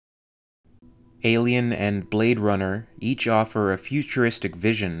Alien and Blade Runner each offer a futuristic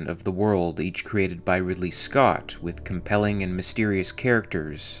vision of the world, each created by Ridley Scott, with compelling and mysterious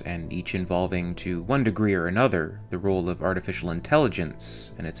characters, and each involving, to one degree or another, the role of artificial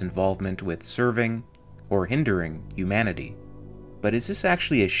intelligence and its involvement with serving or hindering humanity. But is this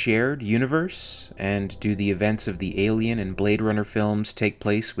actually a shared universe? And do the events of the Alien and Blade Runner films take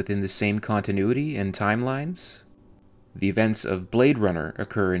place within the same continuity and timelines? The events of Blade Runner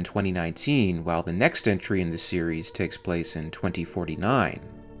occur in 2019, while the next entry in the series takes place in 2049.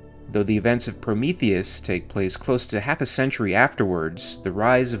 Though the events of Prometheus take place close to half a century afterwards, the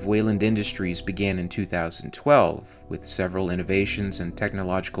rise of Wayland Industries began in 2012, with several innovations and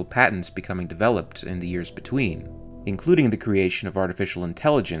technological patents becoming developed in the years between, including the creation of artificial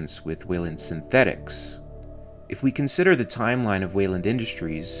intelligence with Wayland Synthetics. If we consider the timeline of Wayland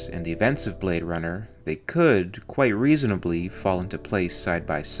Industries and the events of Blade Runner, they could, quite reasonably, fall into place side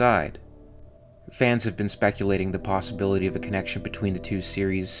by side. Fans have been speculating the possibility of a connection between the two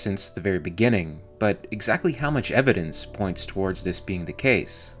series since the very beginning, but exactly how much evidence points towards this being the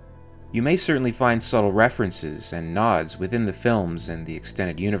case? You may certainly find subtle references and nods within the films and the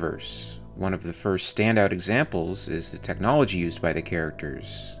extended universe. One of the first standout examples is the technology used by the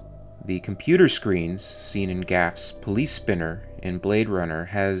characters. The computer screens seen in Gaff's police spinner in Blade Runner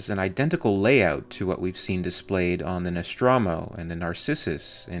has an identical layout to what we've seen displayed on the Nostromo and the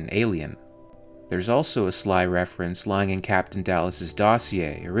Narcissus in Alien. There's also a sly reference lying in Captain Dallas's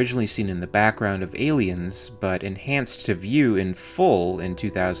dossier, originally seen in the background of Aliens, but enhanced to view in full in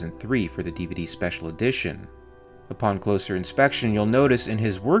 2003 for the DVD special edition. Upon closer inspection, you'll notice in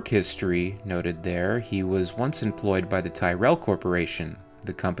his work history, noted there, he was once employed by the Tyrell Corporation,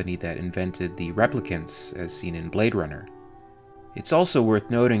 the company that invented the replicants as seen in Blade Runner. It's also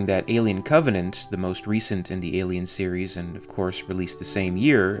worth noting that Alien Covenant, the most recent in the Alien series and of course released the same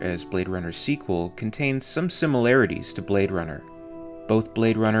year as Blade Runner's sequel, contains some similarities to Blade Runner. Both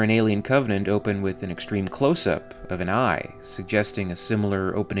Blade Runner and Alien Covenant open with an extreme close-up of an eye, suggesting a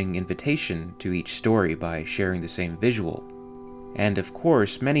similar opening invitation to each story by sharing the same visual. And of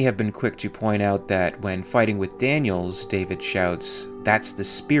course, many have been quick to point out that when fighting with Daniels, David shouts, "That's the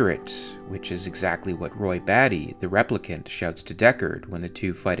spirit," which is exactly what Roy Batty, the replicant, shouts to Deckard when the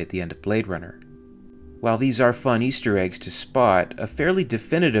two fight at the end of Blade Runner. While these are fun Easter eggs to spot, a fairly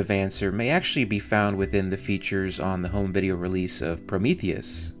definitive answer may actually be found within the features on the home video release of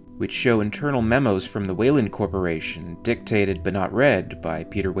Prometheus, which show internal memos from the Wayland Corporation, dictated but not read by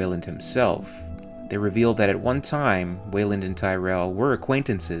Peter Wayland himself. They reveal that at one time, Wayland and Tyrell were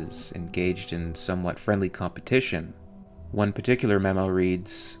acquaintances, engaged in somewhat friendly competition. One particular memo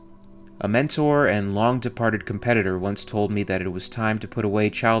reads, "A mentor and long-departed competitor once told me that it was time to put away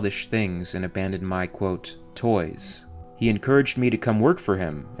childish things and abandon my, quote, toys. He encouraged me to come work for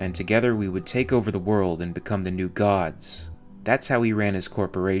him, and together we would take over the world and become the new gods. That's how he ran his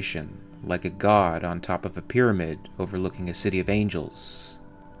corporation, like a god on top of a pyramid overlooking a city of angels.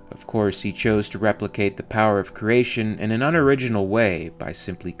 Of course, he chose to replicate the power of creation in an unoriginal way by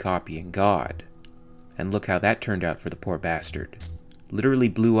simply copying God. And look how that turned out for the poor bastard. Literally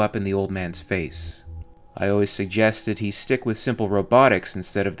blew up in the old man's face. I always suggested he stick with simple robotics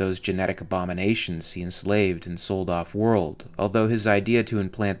instead of those genetic abominations he enslaved and sold off-world, although his idea to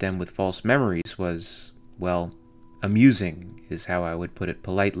implant them with false memories was, well, amusing, is how I would put it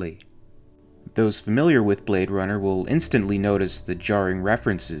politely. Those familiar with Blade Runner will instantly notice the jarring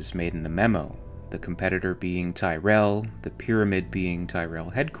references made in the memo, the competitor being Tyrell, the pyramid being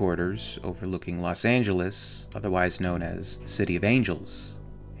Tyrell headquarters overlooking Los Angeles, otherwise known as the City of Angels.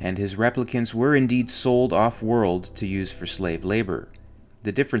 And his replicants were indeed sold off-world to use for slave labor.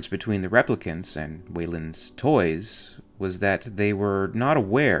 The difference between the replicants and Wayland's toys was that they were not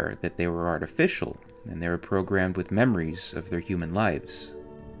aware that they were artificial, and they were programmed with memories of their human lives.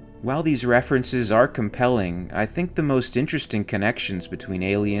 While these references are compelling, I think the most interesting connections between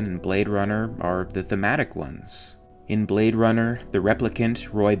Alien and Blade Runner are the thematic ones. In Blade Runner, the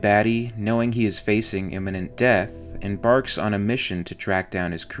replicant, Roy Batty, knowing he is facing imminent death, embarks on a mission to track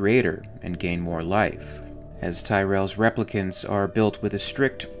down his creator and gain more life, as Tyrell's replicants are built with a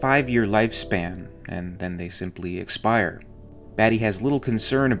strict 5-year lifespan, and then they simply expire. Batty has little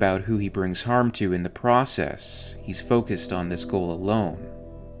concern about who he brings harm to in the process. He's focused on this goal alone.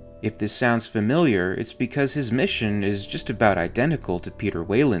 If this sounds familiar, it's because his mission is just about identical to Peter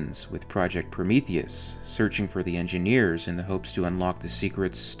Wayland's with Project Prometheus, searching for the engineers in the hopes to unlock the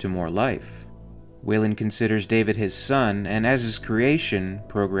secrets to more life. Wayland considers David his son, and as his creation,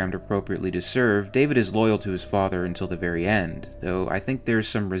 programmed appropriately to serve, David is loyal to his father until the very end, though I think there's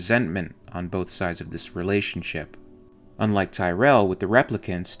some resentment on both sides of this relationship. Unlike Tyrell with the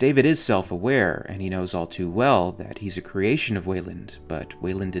replicants, David is self-aware, and he knows all too well that he's a creation of Weyland, but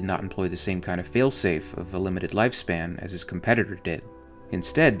Weyland did not employ the same kind of failsafe of a limited lifespan as his competitor did.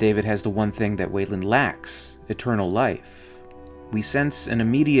 Instead, David has the one thing that Weyland lacks: eternal life. We sense an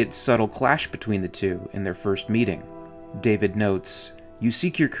immediate, subtle clash between the two in their first meeting. David notes, "You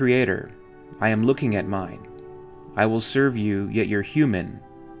seek your creator. I am looking at mine. I will serve you, yet you're human.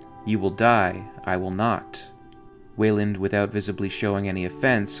 You will die, I will not." Weyland, without visibly showing any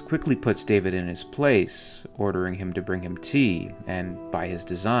offense, quickly puts David in his place, ordering him to bring him tea, and by his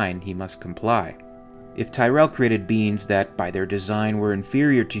design, he must comply. If Tyrell created beings that, by their design, were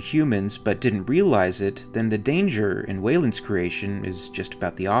inferior to humans but didn't realize it, then the danger in Weyland's creation is just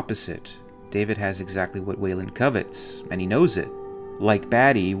about the opposite. David has exactly what Weyland covets, and he knows it. Like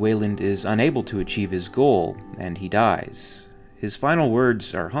Batty, Weyland is unable to achieve his goal, and he dies. His final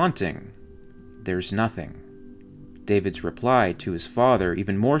words are haunting. "There's nothing." David's reply to his father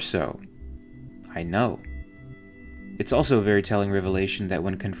even more so. "I know." It's also a very telling revelation that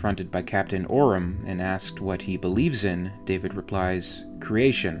when confronted by Captain Oram and asked what he believes in, David replies,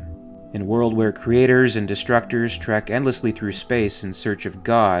 "Creation." In a world where creators and destructors trek endlessly through space in search of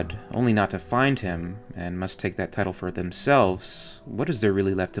God, only not to find him, and must take that title for themselves, what is there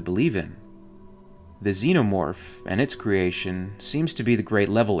really left to believe in? The xenomorph and its creation seems to be the great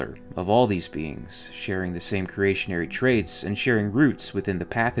leveler of all these beings, sharing the same creationary traits and sharing roots within the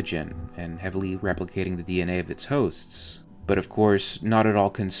pathogen and heavily replicating the DNA of its hosts. But of course, not at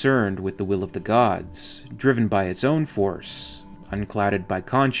all concerned with the will of the gods, driven by its own force, unclouded by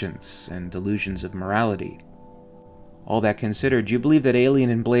conscience and delusions of morality. All that considered, do you believe that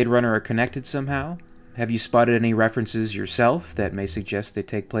Alien and Blade Runner are connected somehow? Have you spotted any references yourself that may suggest they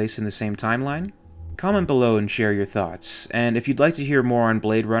take place in the same timeline? Comment below and share your thoughts, and if you'd like to hear more on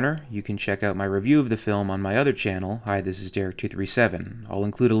Blade Runner, you can check out my review of the film on my other channel. Hi, this is Derek237. I'll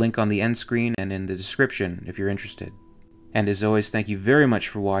include a link on the end screen and in the description if you're interested. And as always, thank you very much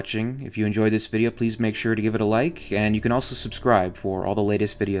for watching. If you enjoyed this video, please make sure to give it a like, and you can also subscribe for all the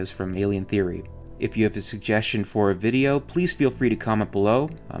latest videos from Alien Theory. If you have a suggestion for a video, please feel free to comment below.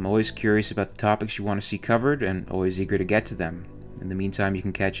 I'm always curious about the topics you want to see covered, and always eager to get to them. In the meantime, you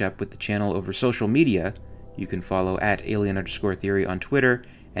can catch up with the channel over social media. You can follow @alien_theory on Twitter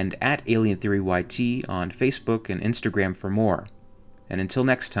and @alientheoryyt on Facebook and Instagram for more. And until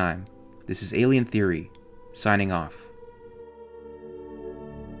next time, this is Alien Theory, signing off.